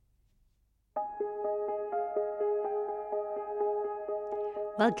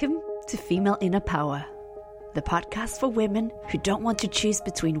Welcome to Female Inner Power, the podcast for women who don't want to choose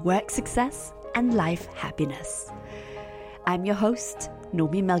between work success and life happiness. I'm your host,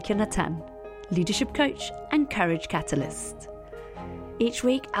 Nomi Melchior Natan, leadership coach and courage catalyst. Each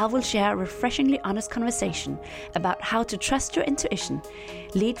week, I will share a refreshingly honest conversation about how to trust your intuition,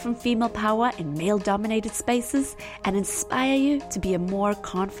 lead from female power in male-dominated spaces, and inspire you to be a more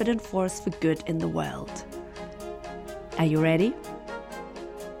confident force for good in the world. Are you ready?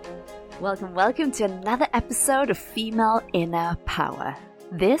 Welcome to another episode of Female Inner Power.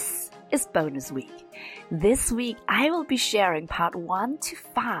 This is bonus week. This week, I will be sharing part 1 to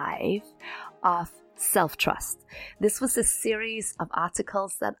 5 of self-trust. This was a series of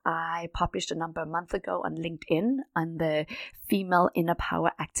articles that I published a number of months ago on LinkedIn on the Female Inner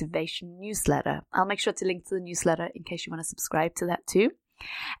Power Activation newsletter. I'll make sure to link to the newsletter in case you want to subscribe to that too.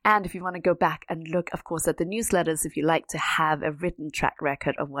 And if you want to go back and look, of course, at the newsletters, if you like to have a written track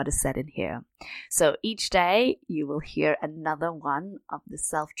record of what is said in here. So each day you will hear another one of the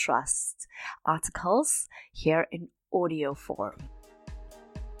self-trust articles here in audio form.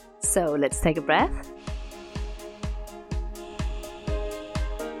 So let's take a breath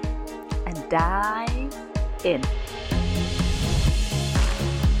and dive in.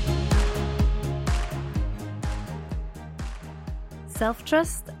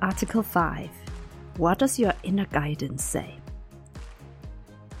 Self-Trust, Article 5. What does your inner guidance say?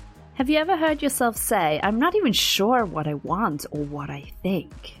 Have you ever heard yourself say, I'm not even sure what I want or what I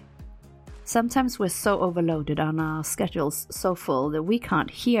think? Sometimes we're so overloaded on our schedules, so full that we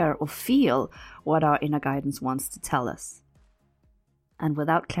can't hear or feel what our inner guidance wants to tell us. And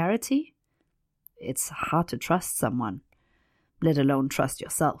without clarity, it's hard to trust someone, let alone trust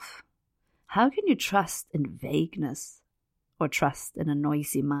yourself. How can you trust in vagueness or trust in a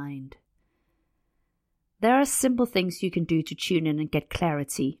noisy mind? There are simple things you can do to tune in and get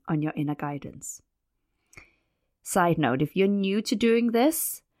clarity on your inner guidance. Side note, if you're new to doing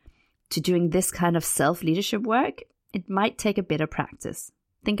this kind of self-leadership work, it might take a bit of practice.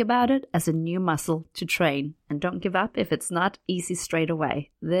 Think about it as a new muscle to train, and don't give up if it's not easy straight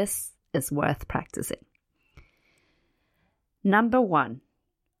away. This is worth practicing. Number 1,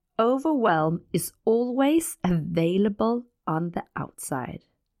 overwhelm is always available on the outside.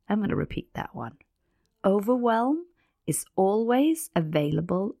 I'm going to repeat that one. Overwhelm is always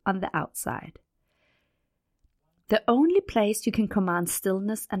available on the outside. The only place you can command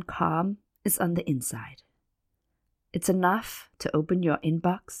stillness and calm is on the inside. It's enough to open your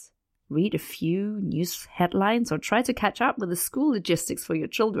inbox, read a few news headlines, or try to catch up with the school logistics for your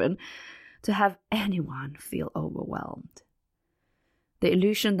children to have anyone feel overwhelmed. The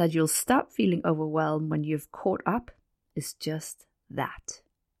illusion that you'll stop feeling overwhelmed when you've caught up is just that,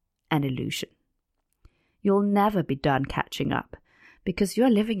 an illusion. You'll never be done catching up because you're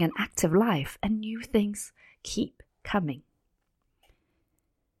living an active life and new things keep coming.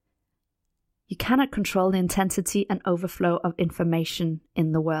 You cannot control the intensity and overflow of information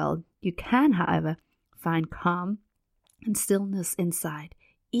in the world. You can, however, find calm and stillness inside,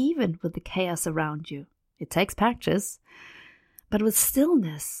 even with the chaos around you. It takes practice, but with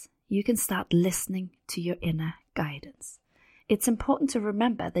stillness, you can start listening to your inner guidance. It's important to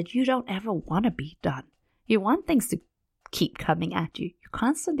remember that you don't ever want to be done. You want things to keep coming at you. You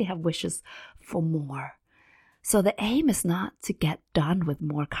constantly have wishes for more. So the aim is not to get done with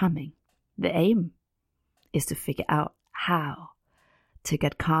more coming. The aim is to figure out how to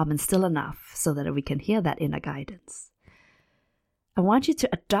get calm and still enough so that we can hear that inner guidance. I want you to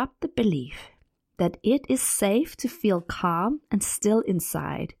adopt the belief that it is safe to feel calm and still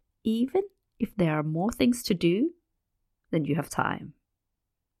inside, even if there are more things to do than you have time.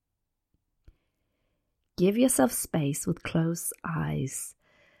 Give yourself space with closed eyes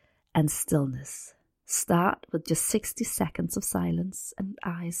and stillness. Start with just 60 seconds of silence and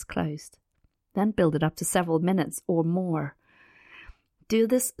eyes closed. Then build it up to several minutes or more. Do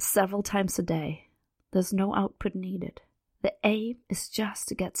this several times a day. There's no output needed. The aim is just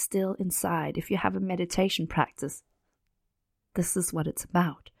to get still inside. If you have a meditation practice, this is what it's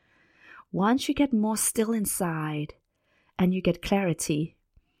about. Once you get more still inside and you get clarity,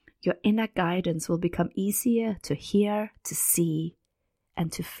 your inner guidance will become easier to hear, to see,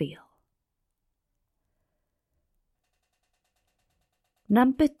 and to feel.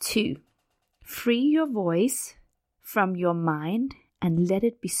 Number 2, free your voice from your mind and let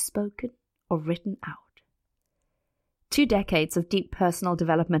it be spoken or written out. 2 decades of deep personal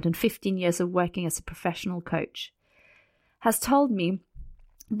development and 15 years of working as a professional coach has told me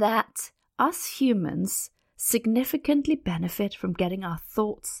that us humans significantly benefit from getting our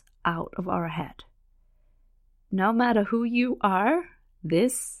thoughts out of our head. No matter who you are,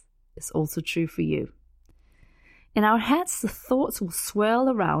 this is also true for you. In our heads, the thoughts will swirl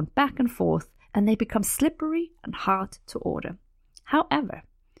around back and forth, and they become slippery and hard to order. However,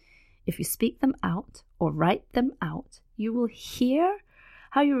 if you speak them out or write them out, you will hear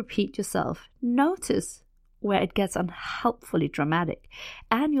how you repeat yourself. Notice where it gets unhelpfully dramatic,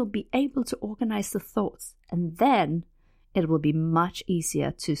 and you'll be able to organize the thoughts, and then it will be much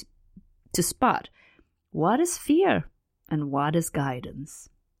easier to spot what is fear and what is guidance.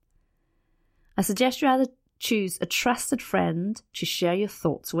 I suggest you either choose a trusted friend to share your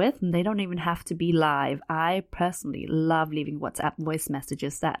thoughts with, and they don't even have to be live. I personally love leaving WhatsApp voice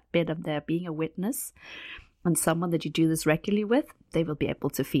messages, that bit of there being a witness, and someone that you do this regularly with, they will be able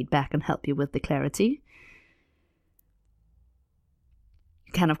to feed back and help you with the clarity.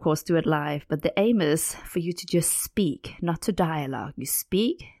 You can, of course, do it live, but the aim is for you to just speak, not to dialogue. You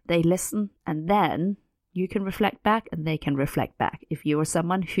speak, they listen, and then you can reflect back and they can reflect back. If you are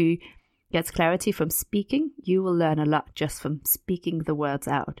someone who gets clarity from speaking, you will learn a lot just from speaking the words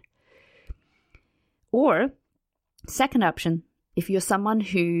out. Or, second option, if you're someone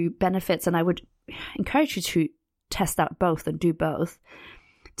who benefits, and I would encourage you to test out both and do both,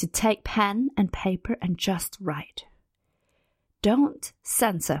 to take pen and paper and just write. Don't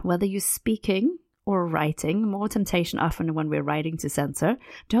censor whether you're speaking or writing. More temptation often when we're writing to censor.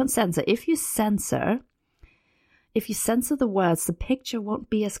 Don't censor. If you censor the words, the picture won't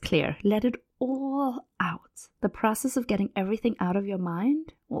be as clear. Let it all out. The process of getting everything out of your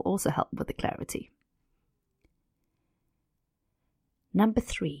mind will also help with the clarity. Number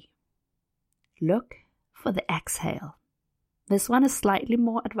 3, look for the exhale. This one is slightly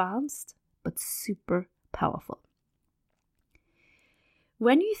more advanced, but super powerful.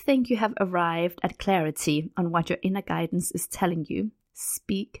 When you think you have arrived at clarity on what your inner guidance is telling you,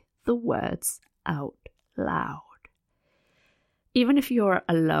 speak the words out loud. Even if you're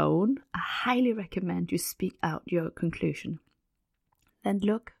alone, I highly recommend you speak out your conclusion. Then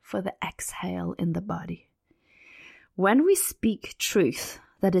look for the exhale in the body. When we speak truth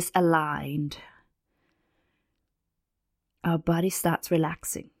that is aligned, our body starts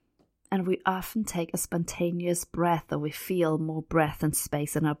relaxing. And we often take a spontaneous breath, or we feel more breath and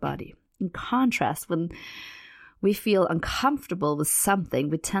space in our body. In contrast, when we feel uncomfortable with something,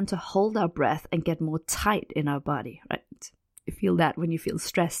 we tend to hold our breath and get more tight in our body, right? You feel that when you feel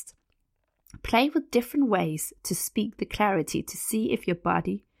stressed. Play with different ways to speak the clarity to see if your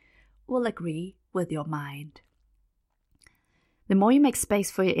body will agree with your mind. The more you make space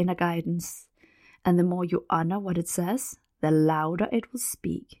for your inner guidance, and the more you honor what it says, the louder it will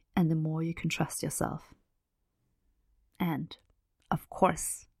speak, and the more you can trust yourself. And, of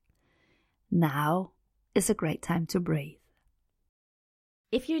course, now is a great time to breathe.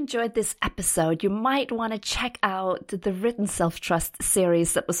 If you enjoyed this episode, you might want to check out the Written Self-Trust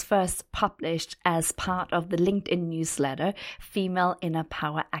series that was first published as part of the LinkedIn newsletter, Female Inner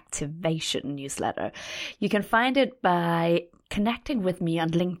Power Activation newsletter. You can find it by connecting with me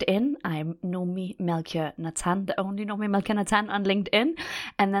on LinkedIn. I'm Noomi Melchior Natan, the only Noomi Melchior Natan on LinkedIn,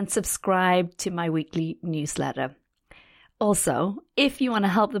 and then subscribe to my weekly newsletter. Also, if you want to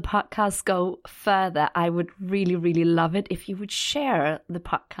help the podcast go further, I would really, really love it if you would share the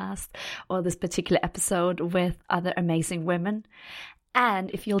podcast or this particular episode with other amazing women. And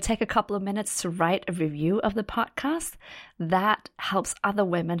if you'll take a couple of minutes to write a review of the podcast, that helps other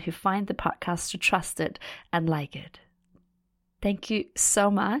women who find the podcast to trust it and like it. Thank you so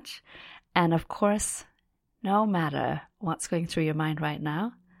much. And of course, no matter what's going through your mind right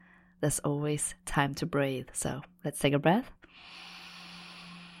now, there's always time to breathe. So let's take a breath.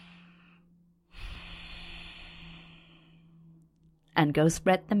 And go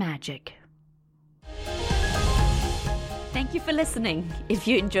spread the magic. Thank you for listening. If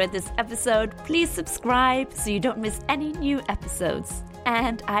you enjoyed this episode, please subscribe so you don't miss any new episodes.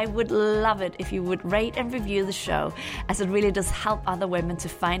 And I would love it if you would rate and review the show, as it really does help other women to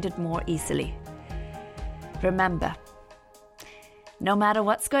find it more easily. Remember, no matter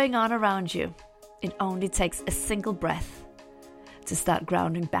what's going on around you, it only takes a single breath to start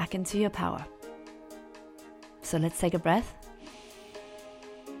grounding back into your power. So let's take a breath.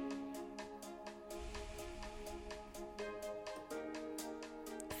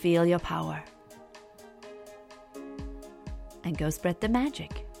 Feel your power. And go spread the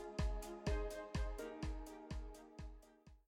magic.